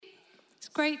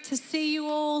Great to see you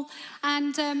all.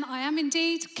 And I am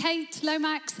indeed Kate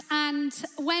Lomax. And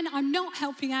when I'm not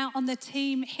helping out on the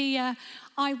team here,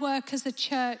 I work as a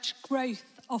church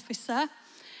growth officer.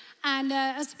 And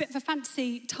that's a bit of a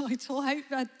fancy title.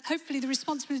 Hopefully the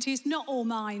responsibility is not all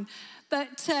mine.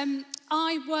 But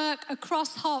I work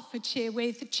across Hertfordshire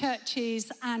with churches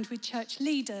and with church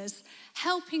leaders,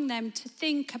 helping them to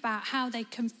think about how they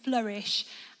can flourish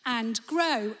and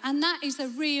grow. And that is a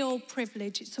real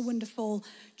privilege. It's a wonderful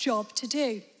job to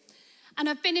do. And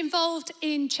I've been involved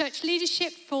in church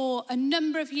leadership for a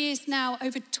number of years now,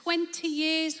 over 20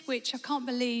 years, which I can't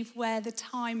believe where the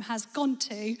time has gone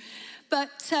to.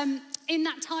 But in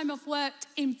that time, I've worked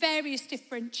in various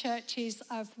different churches.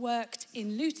 I've worked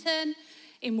in Luton,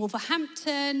 in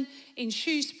Wolverhampton, in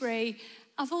Shrewsbury.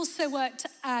 I've also worked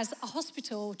as a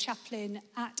hospital chaplain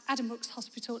at Adam Brooks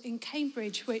Hospital in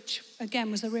Cambridge, which,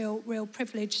 again, was a real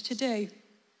privilege to do.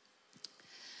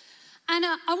 And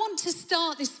I want to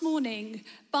start this morning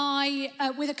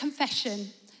with a confession.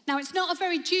 Now, it's not a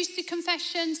very juicy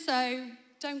confession, so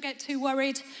don't get too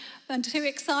worried and too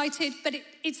excited, but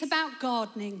it's about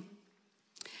gardening.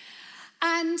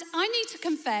 And I need to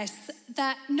confess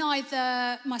that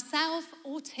neither myself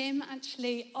or Tim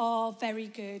actually are very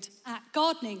good at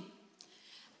gardening.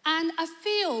 And I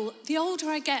feel the older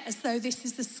I get as though this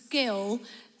is a skill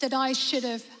that I should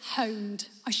have honed.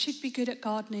 I should be good at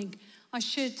gardening. I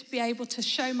should be able to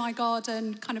show my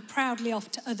garden kind of proudly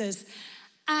off to others.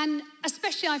 And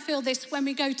especially I feel this when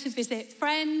we go to visit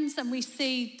friends and we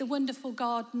see the wonderful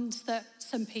gardens that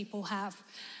some people have.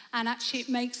 And actually it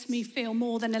makes me feel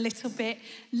more than a little bit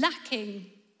lacking.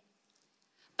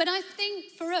 But I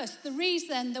think for us, the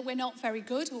reason that we're not very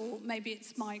good, or maybe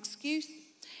it's my excuse,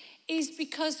 is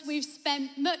because we've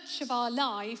spent much of our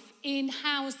life in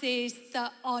houses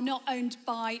that are not owned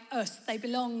by us. They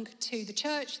belong to the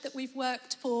church that we've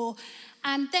worked for.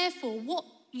 And therefore, what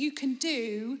you can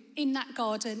do in that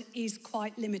garden is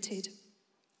quite limited.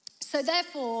 So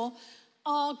therefore,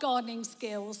 our gardening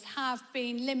skills have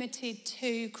been limited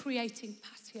to creating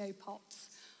patio pots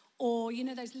or, you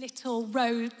know, those little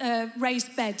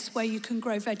raised beds where you can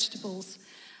grow vegetables.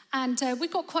 And we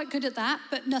got quite good at that,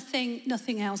 but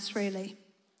nothing else really.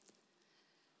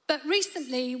 But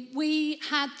recently, we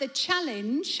had the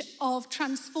challenge of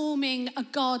transforming a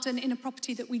garden in a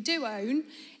property that we do own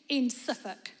in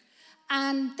Suffolk.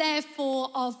 And therefore,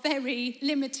 our very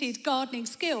limited gardening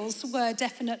skills were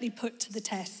definitely put to the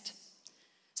test.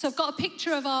 So I've got a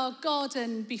picture of our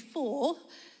garden before.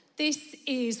 This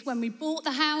is when we bought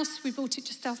the house. We bought it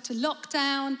just after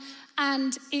lockdown.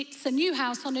 And it's a new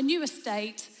house on a new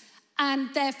estate.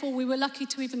 And therefore, we were lucky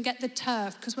to even get the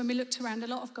turf, because when we looked around, a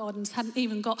lot of gardens hadn't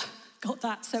even got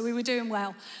that. So we were doing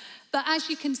well. But as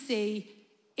you can see,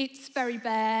 it's very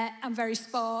bare and very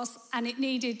sparse, and it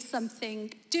needed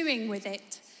something doing with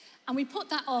it. And we put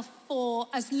that off for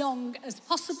as long as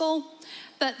possible,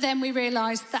 but then we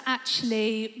realised that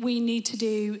actually we need to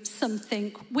do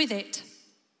something with it.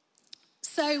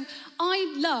 So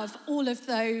I love all of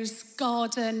those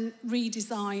garden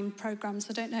redesign programmes.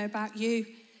 I don't know about you.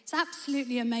 It's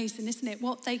absolutely amazing, isn't it,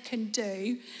 what they can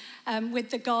do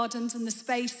with the gardens and the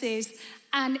spaces.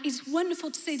 And it's wonderful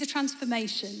to see the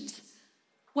transformations.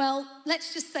 Well,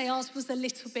 let's just say ours was a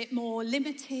little bit more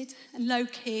limited and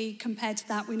low-key compared to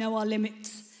that. We know our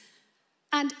limits.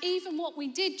 And even what we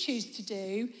did choose to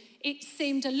do, it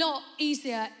seemed a lot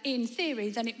easier in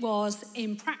theory than it was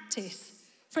in practice.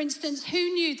 For instance, who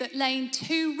knew that laying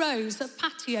 2 rows of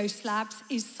patio slabs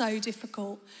is so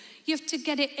difficult? You have to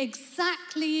get it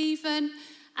exactly even,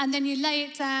 and then you lay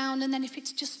it down, and then if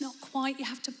it's just not quite, you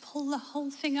have to pull the whole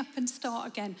thing up and start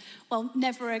again. Well,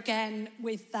 never again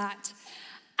with that.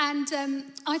 And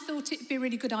I thought it'd be a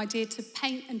really good idea to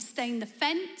paint and stain the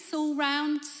fence all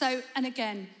round. So, and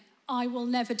again, I will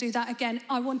never do that again.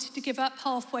 I wanted to give up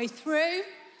halfway through,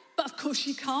 but of course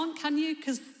you can't, can you?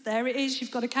 Because there it is,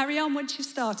 you've got to carry on once you've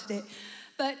started it.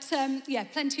 But yeah,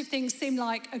 plenty of things seemed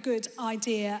like a good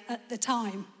idea at the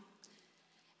time.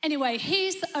 Anyway,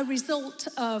 here's a result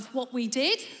of what we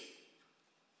did.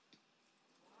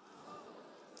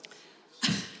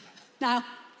 Now,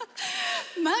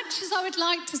 much as I would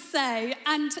like to say,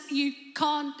 and you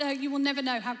will never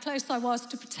know how close I was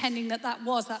to pretending that that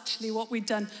was actually what we'd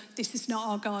done. This is not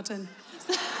our garden.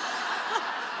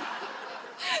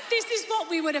 This is what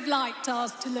we would have liked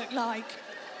ours to look like.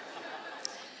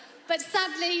 But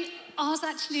sadly, ours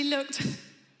actually looked,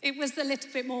 it was a little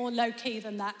bit more low-key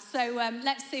than that. So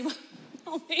let's see what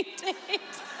we did.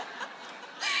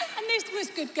 And this was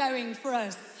good going for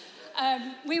us.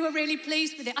 We were really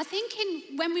pleased with it. I think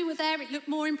when we were there, it looked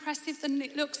more impressive than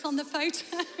it looks on the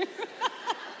photo.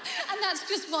 And that's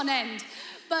just one end.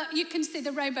 But you can see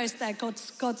the rainbows there. God's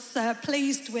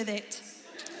pleased with it.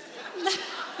 That's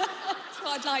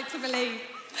what I'd like to believe.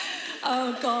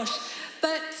 Oh, gosh.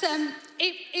 But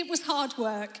it was hard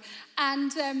work.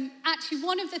 And actually,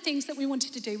 one of the things that we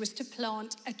wanted to do was to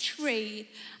plant a tree.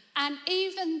 And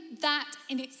even that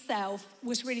in itself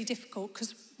was really difficult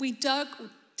because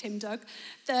Tim dug,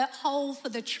 the hole for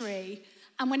the tree.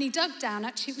 And when he dug down,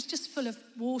 actually, it was just full of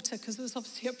water because there was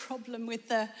obviously a problem with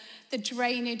the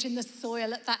drainage in the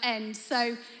soil at that end.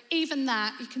 So even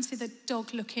that, you can see the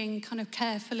dog looking kind of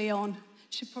carefully on.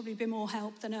 Should probably be more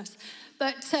help than us.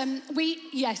 But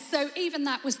so even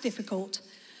that was difficult.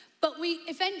 But we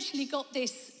eventually got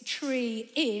this tree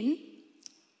in,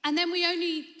 and then we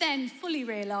only then fully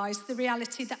realised the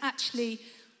reality that actually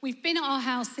we've been at our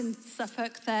house in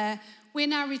Suffolk there. We're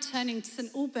now returning to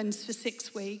St Albans for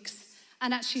 6 weeks.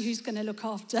 And actually, who's going to look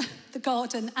after the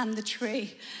garden and the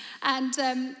tree? And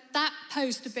that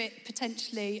posed a bit,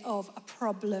 potentially, of a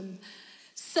problem.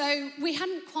 So we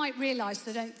hadn't quite realised,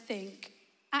 I don't think,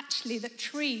 actually, that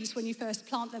trees, when you first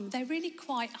plant them, they're really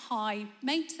quite high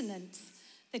maintenance.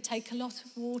 They take a lot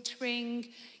of watering.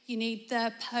 You need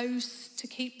the posts to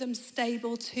keep them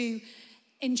stable, to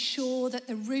ensure that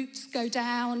the roots go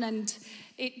down and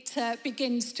it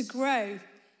begins to grow.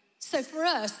 So for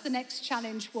us, the next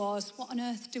challenge was, what on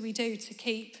earth do we do to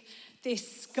keep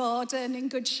this garden in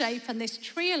good shape and this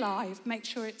tree alive, make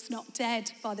sure it's not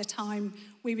dead by the time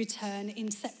we return in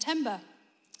September?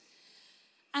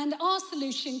 And our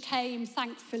solution came,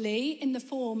 thankfully, in the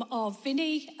form of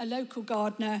Vinny, a local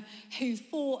gardener, who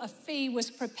for a fee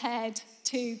was prepared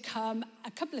to come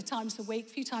a few times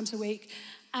a week,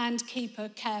 and keep a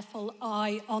careful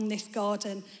eye on this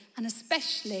garden, and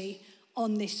especially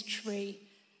on this tree,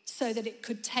 so that it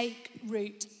could take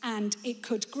root and it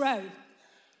could grow.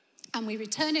 And we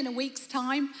return in a week's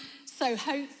time, so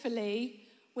hopefully,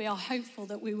 we are hopeful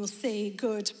that we will see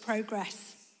good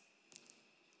progress.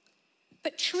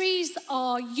 But trees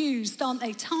are used, aren't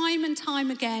they, time and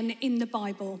time again in the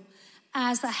Bible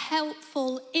as a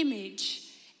helpful image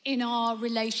in our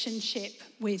relationship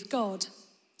with God.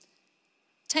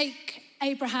 Take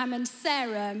Abraham and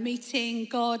Sarah meeting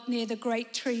God near the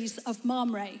great trees of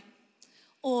Mamre,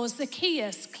 or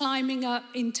Zacchaeus climbing up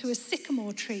into a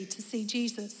sycamore tree to see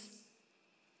Jesus.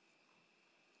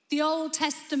 The Old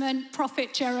Testament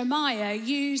prophet Jeremiah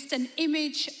used an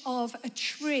image of a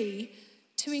tree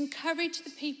to encourage the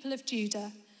people of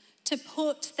Judah to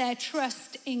put their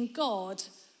trust in God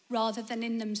rather than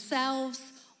in themselves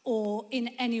or in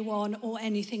anyone or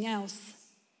anything else.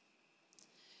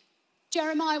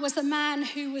 Jeremiah was a man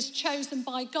who was chosen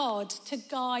by God to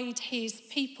guide his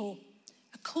people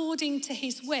according to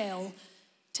his will,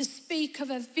 to speak of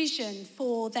a vision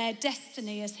for their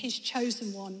destiny as his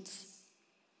chosen ones.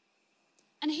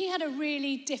 And he had a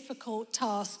really difficult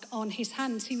task on his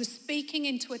hands. He was speaking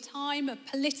into a time of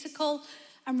political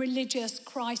and religious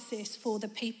crisis for the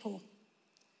people.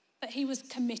 But he was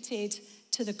committed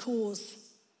to the cause.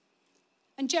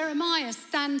 And Jeremiah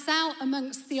stands out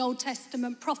amongst the Old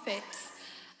Testament prophets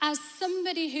as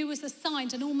somebody who was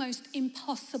assigned an almost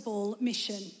impossible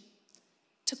mission: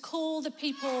 to call the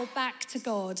people back to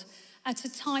God at a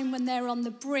time when they're on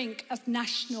the brink of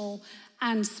national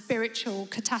and spiritual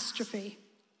catastrophe.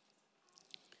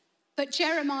 But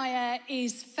Jeremiah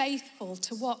is faithful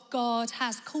to what God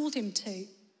has called him to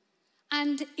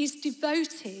and is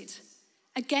devoted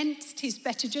against his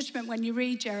better judgment, when you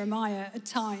read Jeremiah at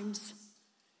times,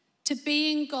 to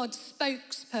being God's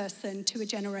spokesperson to a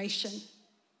generation.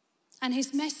 And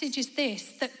his message is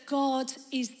this: that God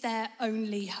is their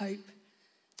only hope,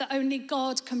 that only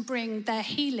God can bring their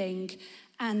healing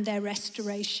and their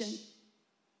restoration.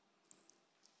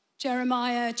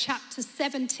 Jeremiah chapter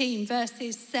 17,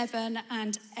 verses 7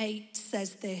 and 8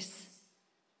 says this: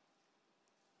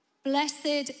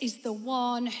 "Blessed is the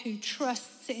one who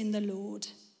trusts in the Lord,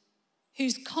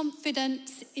 whose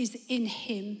confidence is in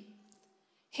him.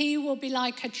 He will be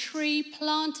like a tree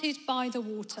planted by the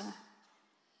water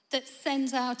that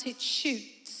sends out its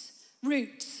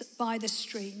roots by the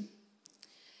stream.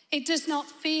 It does not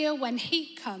fear when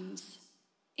heat comes.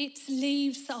 Its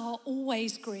leaves are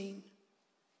always green.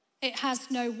 It has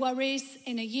no worries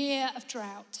in a year of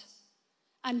drought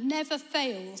and never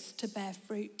fails to bear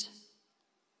fruit."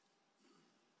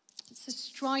 It's a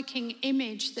striking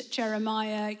image that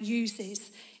Jeremiah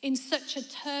uses in such a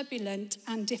turbulent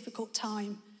and difficult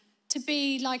time, to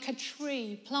be like a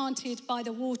tree planted by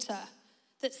the water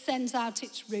that sends out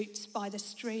its roots by the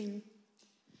stream.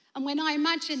 And when I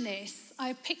imagine this,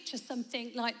 I picture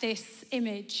something like this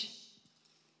image: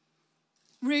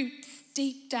 roots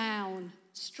deep down,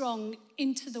 strong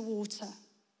into the water.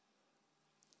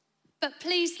 But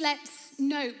please let's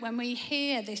note when we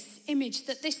hear this image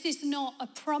that this is not a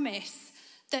promise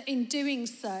that in doing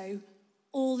so,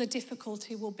 all the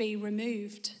difficulty will be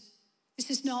removed.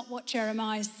 This is not what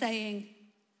Jeremiah is saying.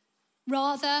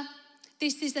 Rather,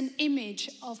 this is an image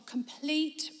of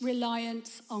complete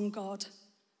reliance on God,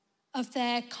 of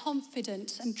their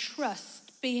confidence and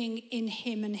trust being in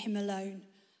him and him alone,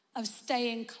 of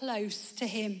staying close to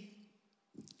him,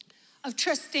 of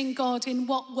trusting God in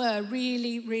what were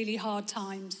really, really hard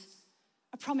times.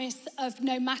 A promise of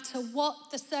no matter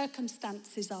what the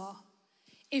circumstances are,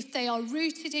 if they are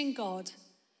rooted in God,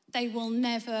 they will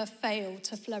never fail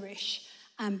to flourish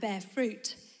and bear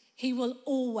fruit. He will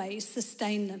always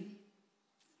sustain them.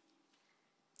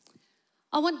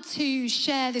 I want to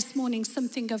share this morning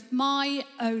something of my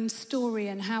own story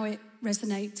and how it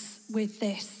resonates with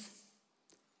this.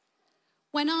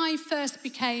 When I first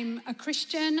became a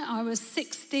Christian, I was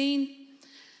 16,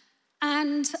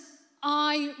 and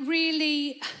I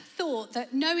really thought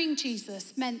that knowing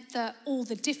Jesus meant that all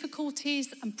the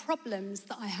difficulties and problems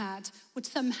that I had would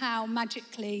somehow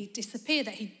magically disappear,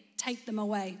 that he'd take them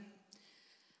away.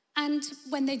 And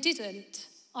when they didn't,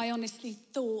 I honestly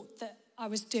thought that I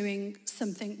was doing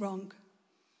something wrong.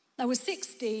 I was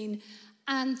 16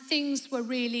 and things were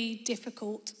really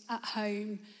difficult at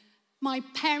home. My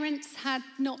parents had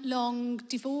not long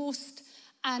divorced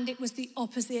and it was the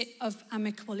opposite of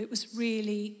amicable. It was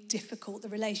really difficult. The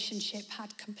relationship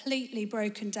had completely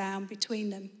broken down between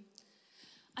them.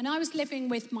 And I was living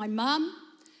with my mum,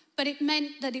 but it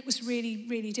meant that it was really,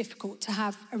 really difficult to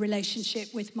have a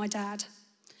relationship with my dad.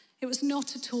 It was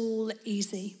not at all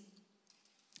easy.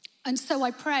 And so I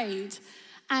prayed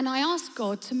and I asked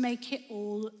God to make it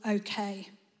all okay,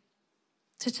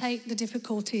 to take the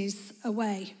difficulties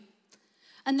away.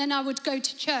 And then I would go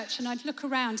to church and I'd look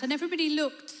around and everybody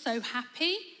looked so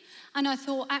happy. And I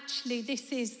thought, actually,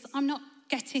 I'm not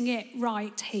getting it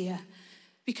right here,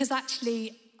 because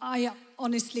actually I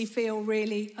honestly feel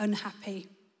really unhappy.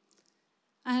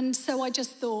 And so I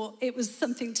just thought it was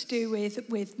something to do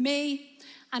with me.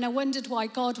 And I wondered why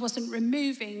God wasn't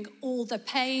removing all the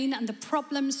pain and the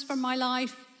problems from my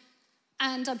life.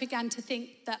 And I began to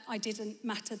think that I didn't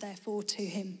matter, therefore, to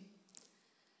him.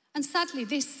 And sadly,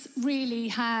 this really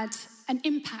had an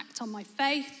impact on my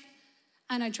faith,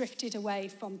 and I drifted away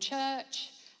from church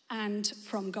and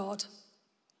from God.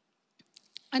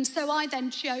 And so I then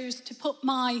chose to put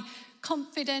my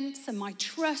confidence and my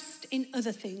trust in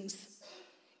other things,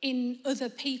 in other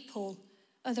people,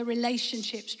 other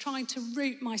relationships, trying to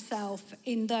root myself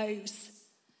in those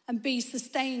and be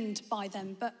sustained by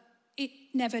them. But it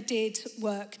never did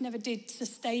work, never did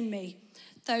sustain me.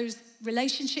 Those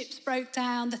relationships broke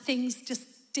down, the things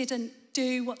just didn't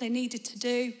do what they needed to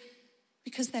do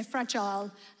because they're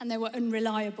fragile and they were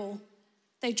unreliable.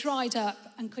 They dried up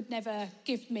and could never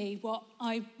give me what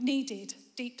I needed.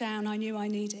 Deep down, I knew I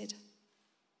needed.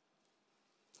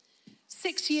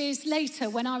 6 years later,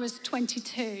 when I was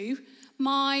 22,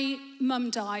 my mum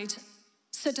died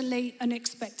suddenly,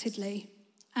 unexpectedly,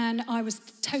 and I was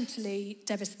totally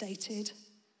devastated.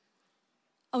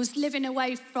 I was living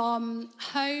away from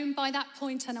home by that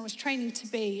point, and I was training to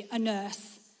be a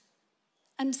nurse.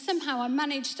 And somehow I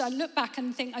look back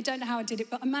and think, I don't know how I did it,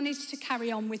 but I managed to carry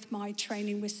on with my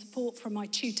training with support from my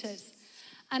tutors.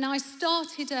 And I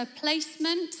started a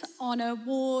placement on a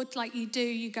ward like you do.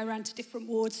 You go around to different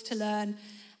wards to learn.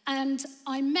 And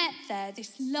I met there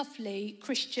this lovely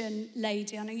Christian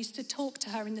lady, and I used to talk to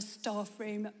her in the staff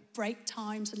room at break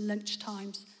times and lunch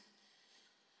times.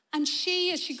 And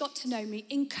she, as she got to know me,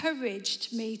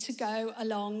 encouraged me to go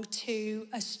along to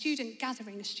a student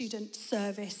gathering, a student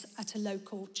service at a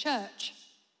local church.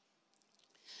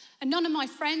 And none of my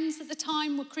friends at the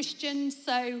time were Christians,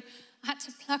 so I had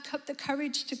to pluck up the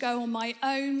courage to go on my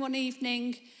own one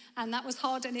evening, and that was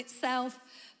hard in itself.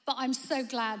 But I'm so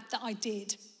glad that I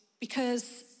did,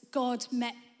 because God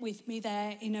met with me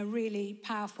there in a really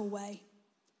powerful way.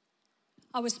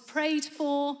 I was prayed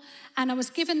for, and I was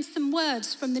given some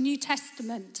words from the New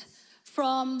Testament,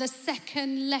 from the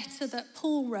second letter that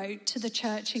Paul wrote to the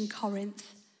church in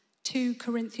Corinth, 2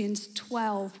 Corinthians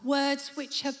 12. Words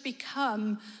which have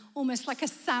become almost like a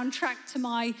soundtrack to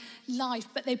my life,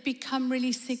 but they've become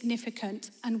really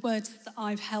significant, and words that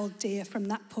I've held dear from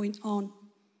that point on.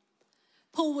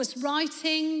 Paul was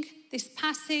writing this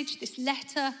passage, this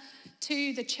letter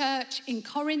to the church in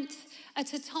Corinth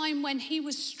at a time when he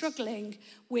was struggling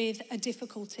with a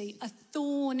difficulty. A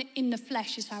thorn in the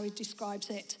flesh is how he describes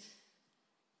it.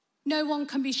 No one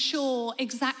can be sure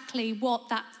exactly what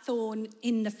that thorn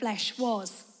in the flesh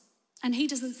was. And he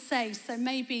doesn't say, so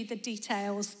maybe the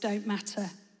details don't matter.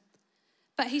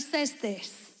 But he says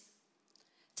this: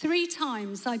 3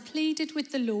 times I pleaded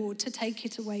with the Lord to take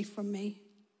it away from me.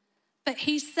 But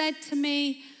he said to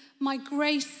me, my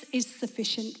grace is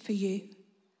sufficient for you,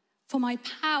 for my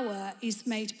power is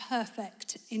made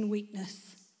perfect in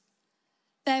weakness.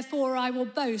 Therefore, I will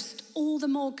boast all the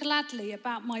more gladly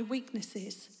about my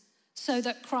weaknesses, so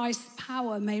that Christ's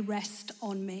power may rest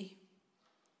on me.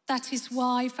 That is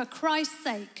why, for Christ's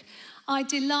sake, I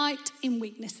delight in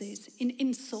weaknesses, in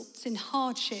insults, in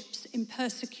hardships, in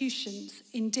persecutions,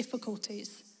 in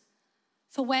difficulties.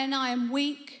 For when I am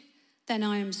weak, then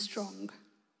I am strong.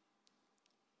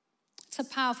 It's a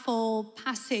powerful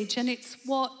passage, and it's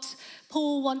what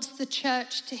Paul wants the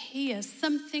church to hear,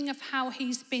 something of how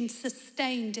he's been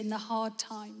sustained in the hard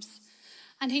times.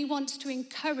 And he wants to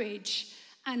encourage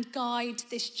and guide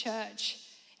this church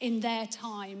in their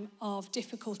time of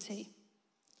difficulty.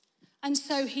 And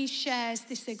so he shares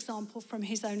this example from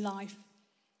his own life.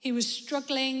 He was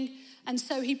struggling, and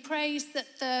so he prays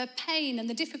that the pain and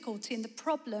the difficulty and the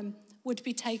problem would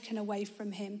be taken away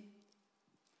from him.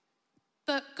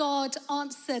 But God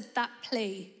answered that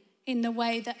plea in the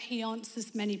way that he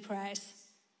answers many prayers.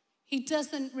 He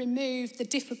doesn't remove the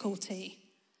difficulty,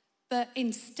 but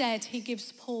instead he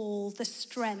gives Paul the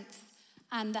strength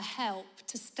and the help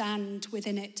to stand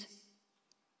within it.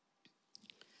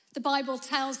 The Bible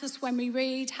tells us when we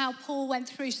read how Paul went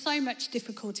through so much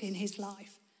difficulty in his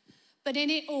life, but in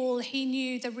it all he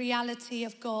knew the reality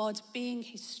of God being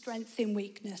his strength in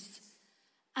weakness.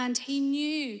 And he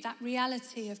knew that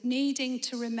reality of needing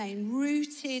to remain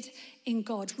rooted in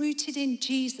God, rooted in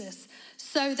Jesus,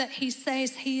 so that he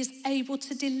says he is able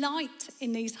to delight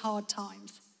in these hard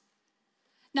times.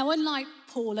 Now, unlike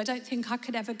Paul, I don't think I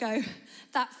could ever go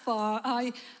that far.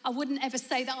 I wouldn't ever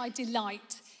say that I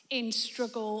delight in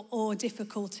struggle or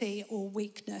difficulty or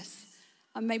weakness.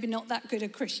 I'm maybe not that good a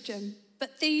Christian.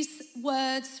 But these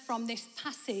words from this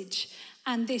passage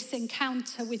and this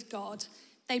encounter with God,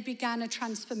 they began a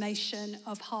transformation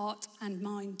of heart and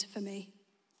mind for me.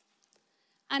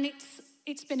 And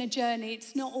it's been a journey.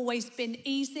 It's not always been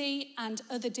easy, and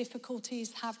other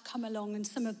difficulties have come along, and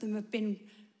some of them have been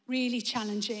really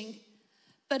challenging.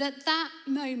 But at that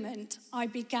moment, I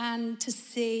began to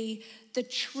see the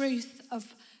truth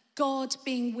of God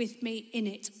being with me in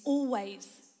it, always,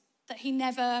 that he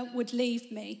never would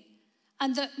leave me.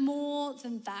 And that more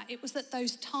than that, it was at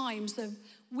those times of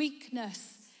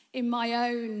weakness in my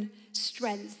own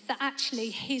strength that actually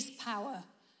his power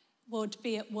would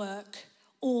be at work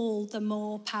all the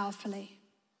more powerfully.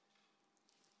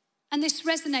 And this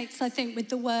resonates, I think, with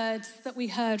the words that we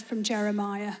heard from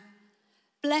Jeremiah.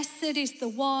 Blessed is the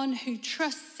one who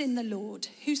trusts in the Lord,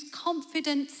 whose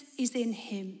confidence is in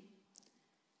him.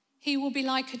 He will be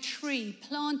like a tree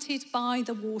planted by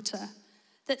the water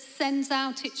that sends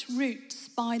out its roots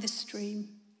by the stream.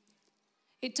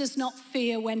 It does not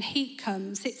fear when heat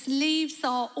comes. Its leaves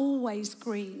are always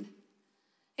green.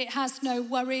 It has no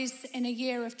worries in a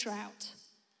year of drought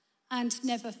and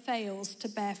never fails to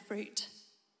bear fruit.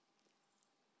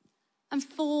 And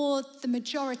for the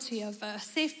majority of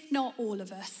us, if not all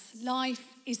of us,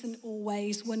 life isn't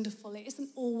always wonderful. It isn't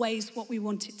always what we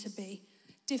want it to be.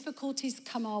 Difficulties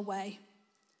come our way.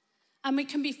 And we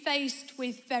can be faced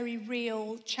with very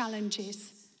real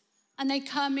challenges. And they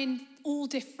come in all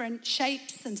different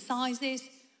shapes and sizes,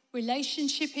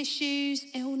 relationship issues,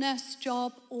 illness,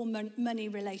 job, or money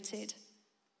related.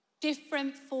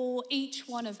 Different for each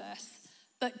one of us,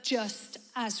 but just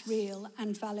as real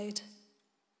and valid.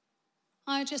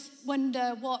 I just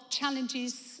wonder what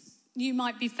challenges you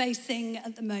might be facing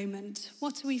at the moment.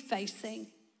 What are we facing?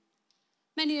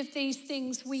 Many of these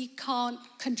things we can't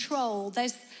control.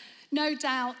 There's no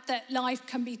doubt that life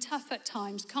can be tough at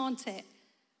times, can't it?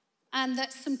 And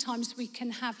that sometimes we can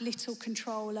have little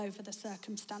control over the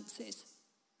circumstances.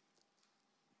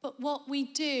 But what we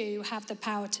do have the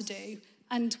power to do,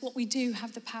 and what we do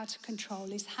have the power to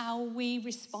control, is how we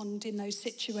respond in those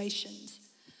situations.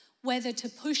 Whether to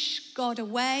push God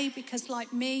away, because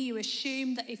like me, you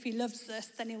assume that if he loves us,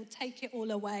 then he'll take it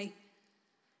all away.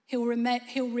 He'll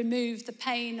remove the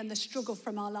pain and the struggle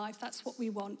from our life. That's what we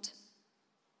want.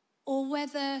 Or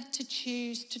whether to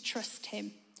choose to trust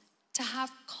him, to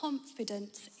have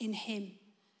confidence in him,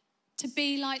 to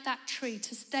be like that tree,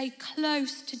 to stay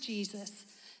close to Jesus,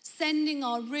 sending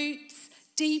our roots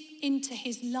deep into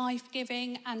his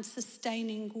life-giving and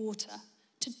sustaining water,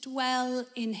 to dwell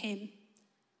in him,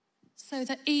 so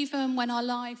that even when our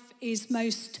life is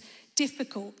most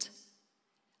difficult,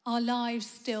 our lives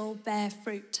still bear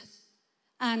fruit.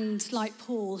 And like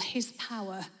Paul, his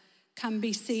power can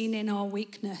be seen in our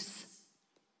weakness.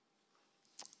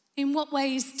 In what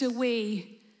ways do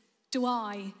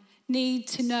I need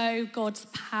to know God's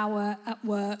power at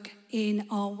work in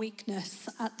our weakness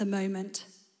at the moment.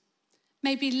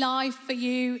 Maybe life for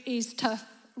you is tough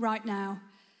right now,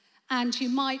 and you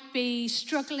might be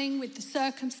struggling with the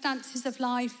circumstances of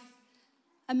life,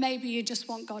 and maybe you just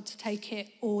want God to take it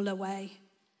all away.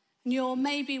 And you're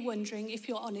maybe wondering, if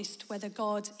you're honest, whether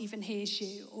God even hears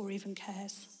you or even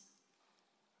cares.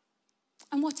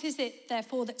 And what is it,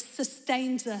 therefore, that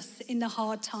sustains us in the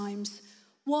hard times?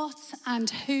 What and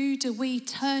who do we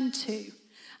turn to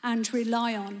and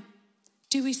rely on?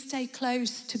 Do we stay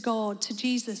close to God, to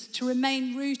Jesus, to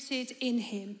remain rooted in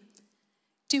him?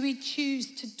 Do we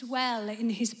choose to dwell in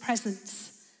his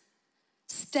presence,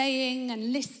 staying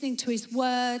and listening to his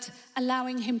word,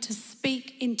 allowing him to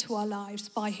speak into our lives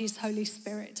by his Holy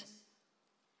Spirit?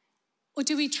 Or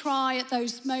do we try at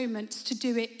those moments to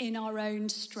do it in our own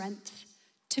strength,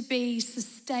 to be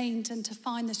sustained and to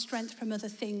find the strength from other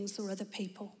things or other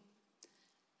people?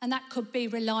 And that could be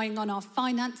relying on our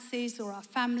finances or our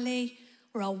family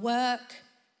or our work.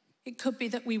 It could be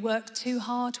that we work too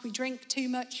hard, we drink too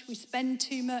much, we spend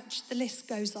too much, the list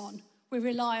goes on. We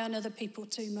rely on other people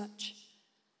too much.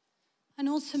 And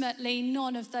ultimately,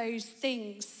 none of those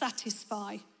things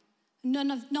satisfy.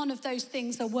 None of those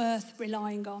things are worth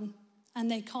relying on, and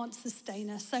they can't sustain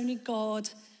us. Only God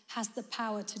has the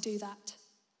power to do that.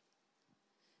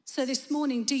 So this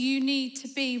morning, do you need to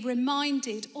be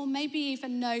reminded, or maybe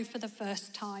even know for the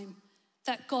first time,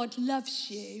 that God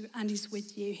loves you and is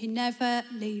with you? He never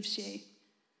leaves you.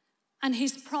 And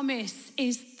his promise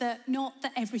is that not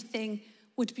that everything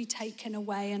would be taken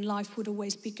away and life would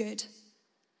always be good,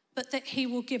 but that he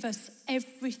will give us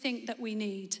everything that we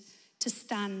need to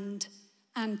stand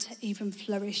and to even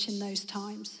flourish in those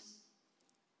times.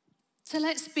 So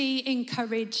let's be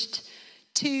encouraged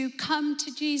to come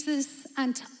to Jesus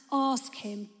and to ask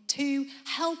him to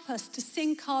help us to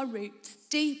sink our roots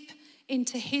deep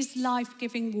into his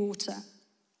life-giving water,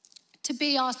 to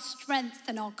be our strength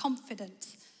and our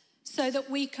confidence, so that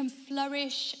we can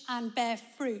flourish and bear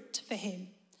fruit for him,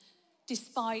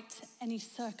 despite any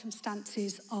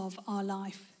circumstances of our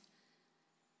life.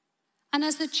 And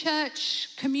as a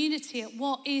church community at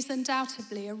what is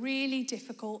undoubtedly a really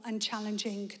difficult and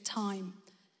challenging time,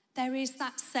 there is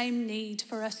that same need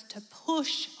for us to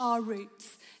push our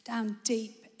roots down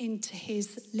deep into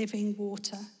his living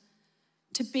water,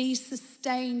 to be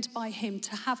sustained by him,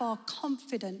 to have our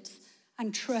confidence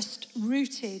and trust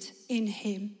rooted in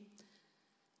him,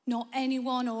 not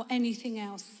anyone or anything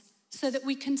else, so that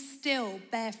we can still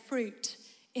bear fruit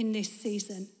in this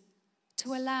season,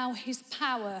 to allow his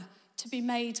power to be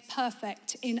made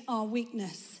perfect in our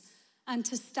weakness and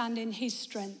to stand in his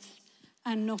strength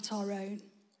and not our own.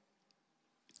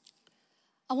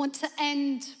 I want to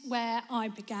end where I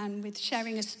began, with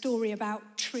sharing a story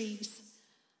about trees.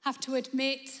 I have to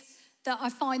admit that I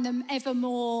find them ever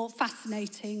more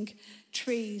fascinating,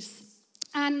 trees.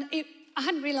 And I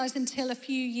hadn't realised until a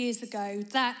few years ago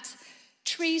that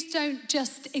trees don't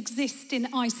just exist in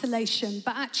isolation,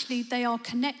 but actually they are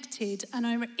connected and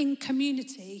are in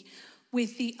community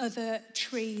with the other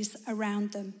trees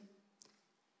around them.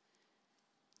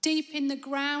 Deep in the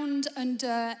ground,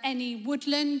 under any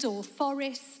woodland or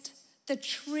forest, the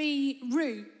tree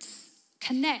roots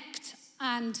connect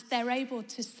and they're able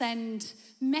to send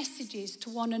messages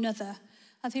to one another.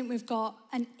 I think we've got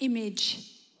an image.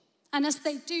 And as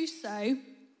they do so,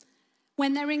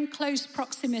 when they're in close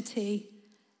proximity,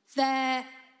 their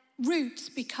roots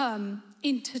become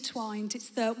intertwined.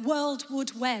 It's the World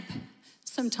Wood Web,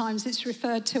 sometimes it's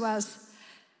referred to as.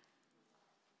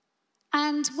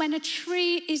 And when a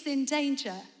tree is in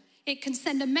danger, it can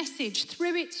send a message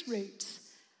through its roots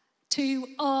to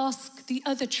ask the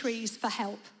other trees for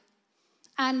help.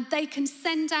 And they can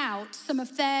send out some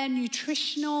of their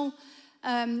nutritional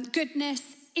goodness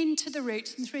into the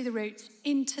roots and through the roots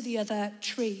into the other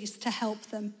trees to help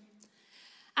them.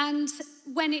 And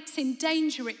when it's in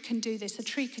danger, it can do this. A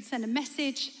tree can send a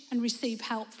message and receive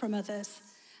help from others.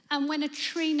 And when a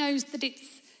tree knows that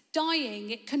it's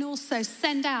dying, it can also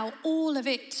send out all of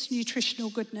its nutritional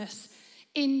goodness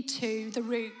into the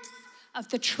roots of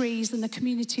the trees and the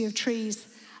community of trees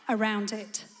around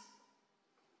it.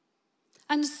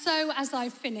 And so, as I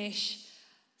finish,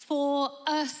 for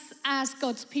us as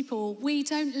God's people, we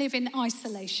don't live in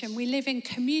isolation. We live in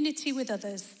community with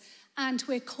others, and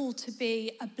we're called to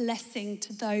be a blessing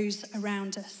to those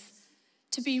around us,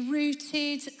 to be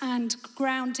rooted and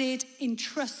grounded in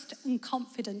trust and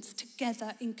confidence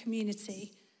together in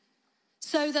community,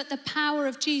 so that the power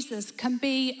of Jesus can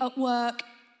be at work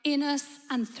in us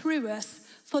and through us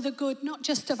for the good, not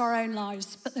just of our own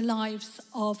lives, but the lives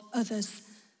of others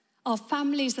our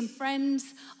families and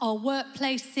friends, our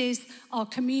workplaces, our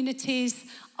communities,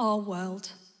 our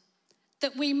world.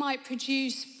 That we might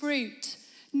produce fruit,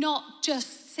 not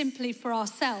just simply for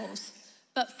ourselves,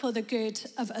 but for the good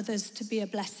of others, to be a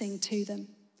blessing to them.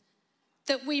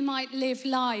 That we might live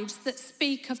lives that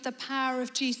speak of the power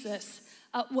of Jesus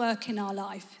at work in our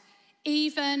life,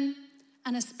 even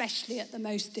and especially at the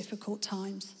most difficult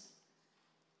times.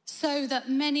 So that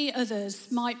many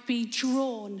others might be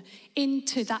drawn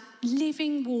into that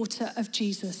living water of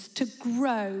Jesus, to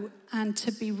grow and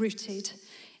to be rooted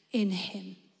in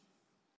him.